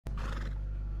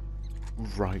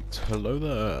Right, hello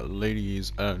there,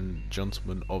 ladies and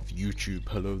gentlemen of YouTube.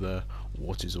 Hello there,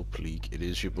 what is up, league? It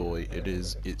is your boy,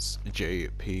 it's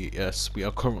JPS. We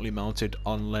are currently mounted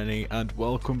on Lenny, and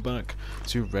welcome back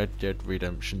to Red Dead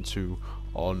Redemption 2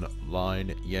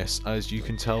 online. Yes, as you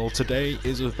can tell, today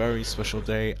is a very special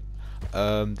day.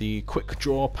 The Quick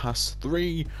Draw Pass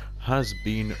 3 has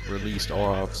been released,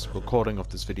 or recording of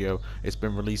this video, it's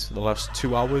been released for the last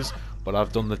 2 hours, but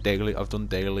I've done dailies,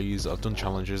 I've done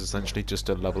challenges essentially just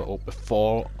to level it up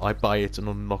before I buy it and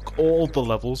unlock all the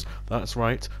levels. That's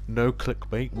right, no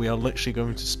clickbait. We are literally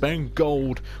going to spend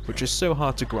gold, which is so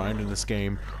hard to grind in this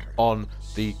game, on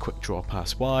the Quick Draw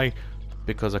Pass. Why?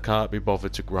 Because I can't be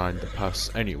bothered to grind the pass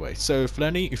anyway. So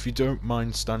Flenny, if you don't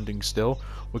mind standing still,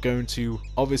 we're going to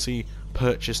obviously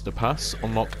purchase the pass,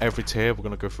 unlock every tier. We're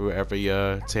going to go through every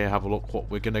tier, have a look what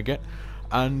we're going to get,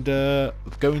 and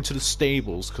go into the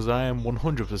stables, because I am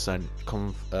 100%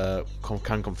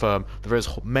 can confirm there is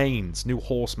mains, new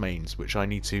horse mains, which I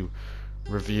need to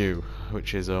review,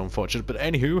 which is unfortunate. But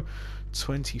anywho,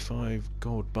 25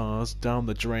 gold bars down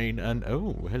the drain, and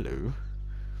oh, hello.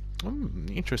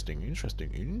 Interesting.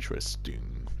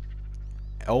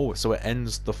 Oh, so it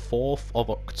ends the 4th of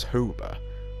October.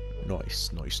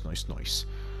 Nice.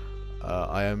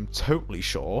 I am totally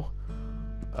sure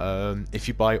if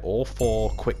you buy all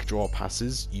 4 quick draw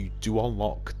passes, you do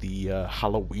unlock the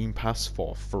Halloween pass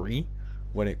for free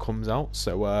when it comes out.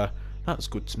 So that's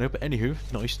good to know. But anywho,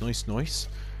 nice.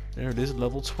 There it is,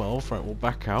 level 12. Right, we'll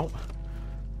back out.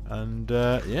 And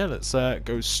yeah, let's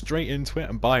go straight into it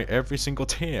and buy every single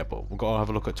tier. But we've got to have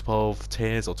a look at 12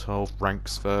 tiers or 12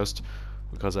 ranks first,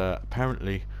 because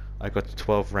apparently I got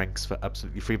 12 ranks for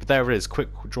absolutely free. But there it is, quick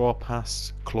draw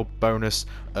pass, club bonus,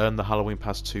 earn the Halloween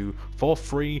pass 2 for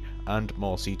free, and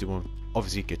more. So you do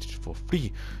obviously get it for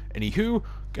free. Anywho,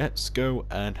 let's go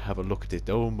and have a look at it.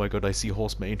 Oh my god, I see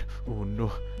horse mane. Oh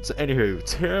no. So anywho,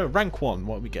 tier rank 1,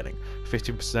 what are we getting?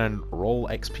 15% roll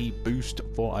XP boost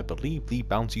for, I believe, the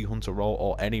bounty hunter roll,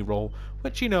 or any roll,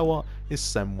 which, you know what, is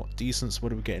somewhat decent. So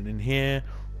what are we getting in here?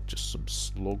 Just some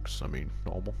slugs. I mean,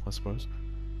 normal, I suppose.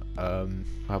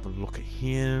 Have a look at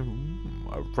here.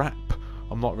 A wrap.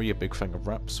 I'm not really a big fan of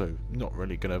wraps, so not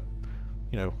really gonna,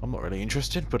 you know, I'm not really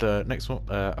interested. But next one,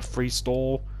 a free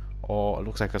stall, or it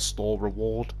looks like a stall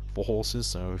reward for horses.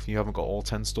 So if you haven't got all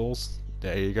 10 stalls,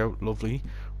 there you go, lovely.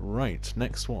 Right,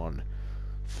 next one,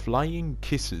 flying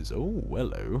kisses. Oh,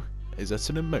 hello. Is that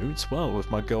an emote? Well,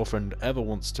 if my girlfriend ever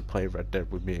wants to play Red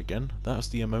Dead with me again, that's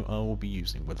the emote I will be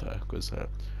using with her, because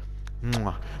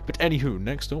but anywho,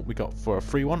 next up we got, for a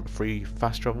free one, free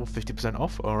fast travel, 50%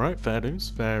 off. Alright, fair dues,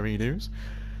 fairy dues.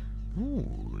 Ooh,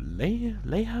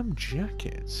 Layham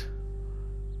jacket.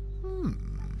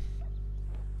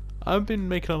 I've been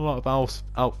making a lot of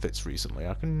outfits recently.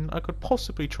 I could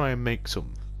possibly try and make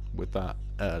some with that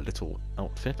little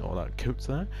outfit, or that coat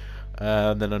there.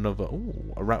 And then another,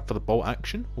 ooh, a wrap for the bolt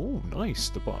action. Ooh,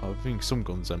 nice. I think some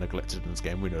guns are neglected in this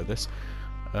game, we know this.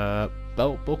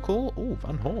 Belt buckle. Ooh,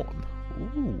 Van Horn.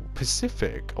 Ooh,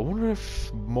 Pacific. I wonder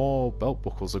if more belt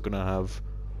buckles are gonna have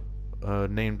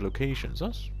named locations.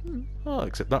 That's oh,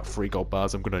 except that 3 gold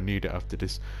bars. I'm gonna need it after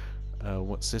this.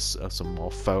 What's this? Some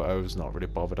more photos. Not really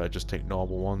bothered. I just take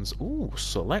normal ones. Ooh,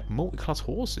 select multi-class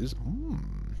horses.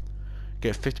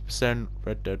 Get 50%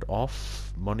 Red Dead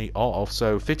off. Money off.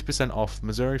 So 50% off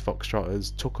Missouri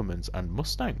Foxtrotters, Tuckermans, and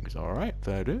Mustangs. All right,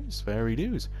 fair dues, fairy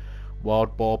dues.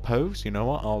 Wild boar pose. You know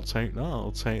what? I'll take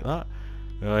that.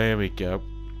 Oh, here we go.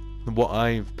 What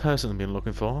I've personally been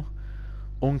looking for.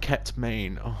 Unkept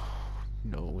mane. Oh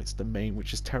no, it's the mane,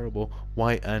 which is terrible.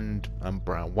 White and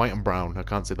brown. White and brown. I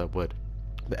can't say that word.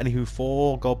 But anywho,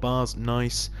 4 gold bars.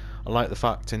 Nice. I like the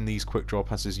fact in these quick draw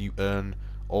passes you earn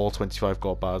all 25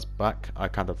 gold bars back. I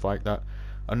kind of like that.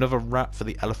 Another wrap for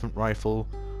the elephant rifle.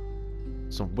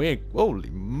 Some weird.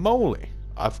 Holy moly!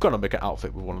 I've got to make an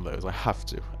outfit with one of those. I have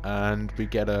to. And we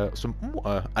get an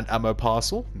ammo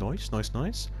parcel. Nice.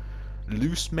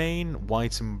 Loose mane,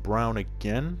 white and brown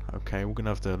again. Okay, we're gonna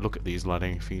have to look at these,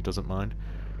 laddie, if he doesn't mind.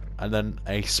 And then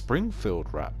a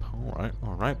Springfield wrap.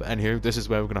 Alright. But anywho, this is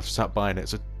where we're gonna have to start buying it.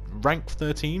 So rank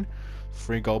 13,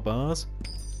 3 gold bars.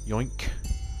 Yoink.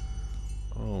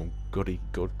 Oh, goody,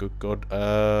 good.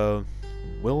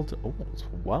 Wilderness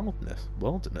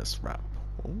wrap.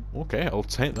 Oh, okay, I'll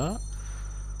take that.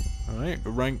 Alright,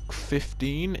 rank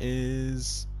 15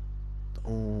 is,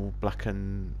 oh, black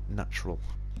and natural.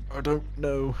 I don't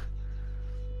know.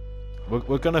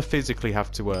 We're gonna physically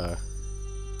have to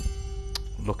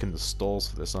look in the stalls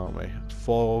for this, aren't we?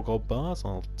 4 gold bars,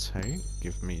 I'll take.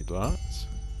 Give me that.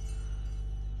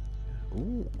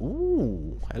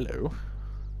 Ooh, hello.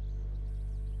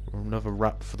 Another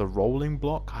wrap for the rolling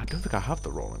block. I don't think I have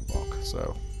the rolling block,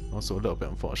 so also a little bit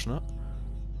unfortunate.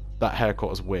 That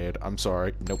haircut is weird. I'm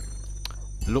sorry. Nope.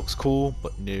 Looks cool,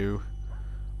 but new.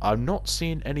 I'm not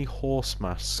seeing any horse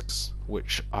masks,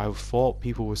 which I thought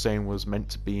people were saying was meant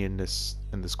to be in this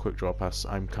quick draw pass.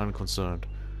 I'm kind of concerned.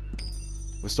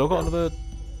 We've still got another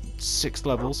 6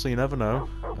 levels, so you never know.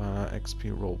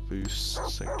 XP roll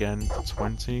boosts again for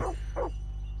 20.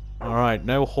 Alright,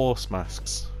 no horse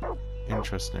masks.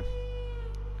 Interesting.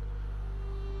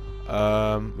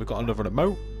 We've got another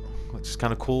emote, which is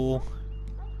kind of cool.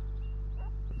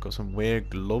 We've got some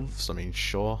weird gloves. I mean,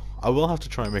 sure. I will have to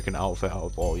try and make an outfit out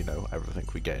of all, you know, everything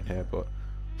we get in here, but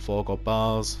 4 gold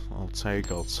bars. I'll take.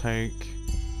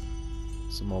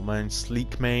 Some more main.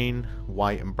 Sleek mane.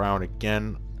 White and brown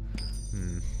again.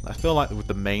 I feel like with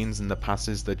the mains and the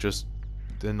passes,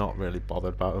 they're not really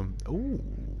bothered about them. Ooh.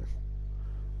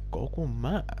 Goggle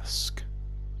mask.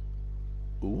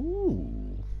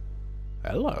 Ooh.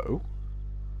 Hello.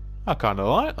 I kind of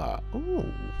like that.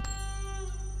 Ooh.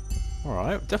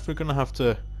 Alright, definitely going to have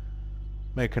to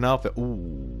make an outfit.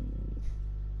 Ooh.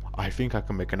 I think I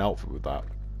can make an outfit with that.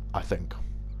 I think.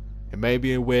 It may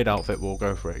be a weird outfit, but we'll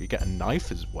go for it. You get a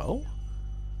knife as well.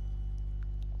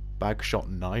 Bag shot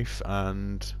knife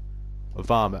and a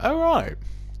varmint. Alright.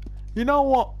 You know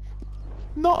what?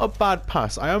 Not a bad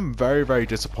pass. I am very, very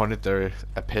disappointed there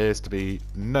appears to be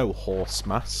no horse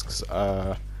masks.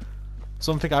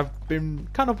 Something I've been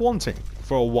kind of wanting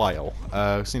for a while.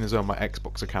 Seeing as though my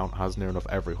Xbox account has near enough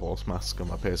every horse mask and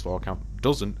my PS4 account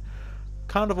doesn't.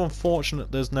 Kind of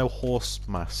unfortunate there's no horse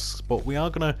masks. But we are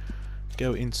going to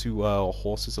go into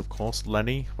horses, of course.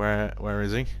 Lenny, where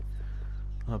is he?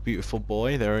 Oh, beautiful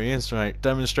boy, there he is. Right,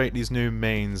 demonstrate these new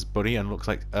mains, buddy. And looks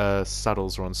like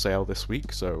saddles are on sale this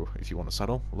week, so if you want a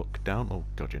saddle, look down. Oh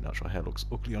god, your natural hair looks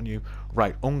ugly on you.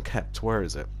 Right, unkept, where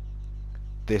is it?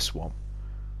 This one.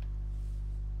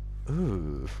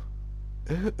 Ooh.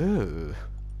 Ooh.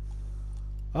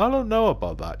 I don't know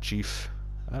about that, Chief.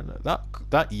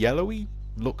 That yellowy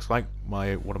looks like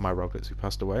one of my rabbits who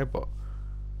passed away, but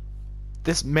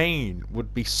this mane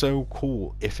would be so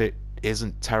cool if it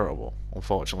isn't terrible,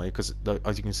 unfortunately, because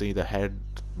as you can see, the head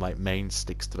like mane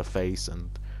sticks to the face, and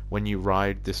when you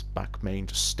ride, this back mane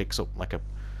just sticks up like a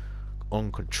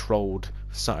uncontrolled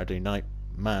Saturday night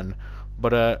man.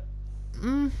 But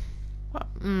I'm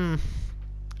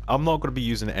not going to be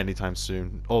using it anytime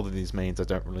soon. All of these mains I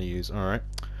don't really use. Alright,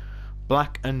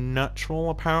 black and natural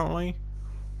apparently.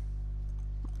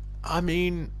 I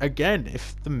mean, again,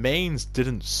 if the mains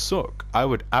didn't suck, I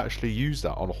would actually use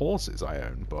that on horses I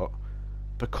own, but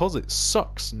because it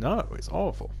sucks, no, it's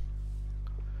awful.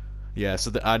 Yeah,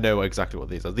 so I know exactly what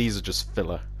these are. These are just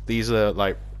filler. These are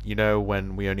like, you know,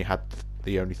 when we only had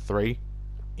the only 3?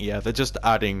 Yeah, they're just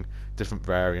adding different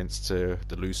variants to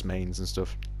the loose mains and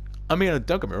stuff. I mean,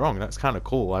 don't get me wrong, that's kind of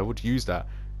cool. I would use that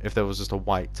if there was just a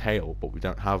white tail, but we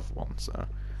don't have one, so.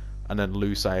 And then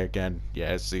loose eye again,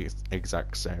 yeah, it's the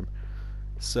exact same.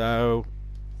 So,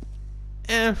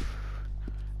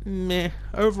 meh.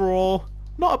 Overall,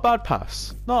 not a bad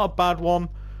pass. Not a bad one.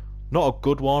 Not a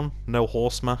good one. No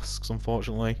horse masks,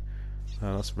 unfortunately.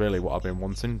 That's really what I've been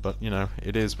wanting, but, you know,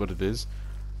 it is what it is.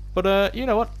 But, you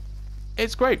know what?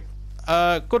 It's great.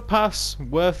 Good pass,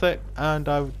 worth it, and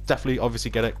I would definitely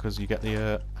obviously get it because you get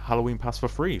the Halloween pass for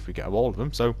free if you get all of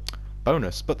them, so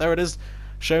bonus. But there it is.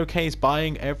 Showcase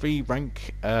buying every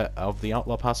rank of the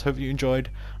Outlaw Pass. Hope you enjoyed.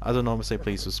 As I normally say,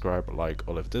 please subscribe, like,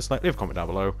 or leave a dislike, leave a comment down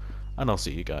below, and I'll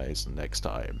see you guys next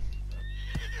time.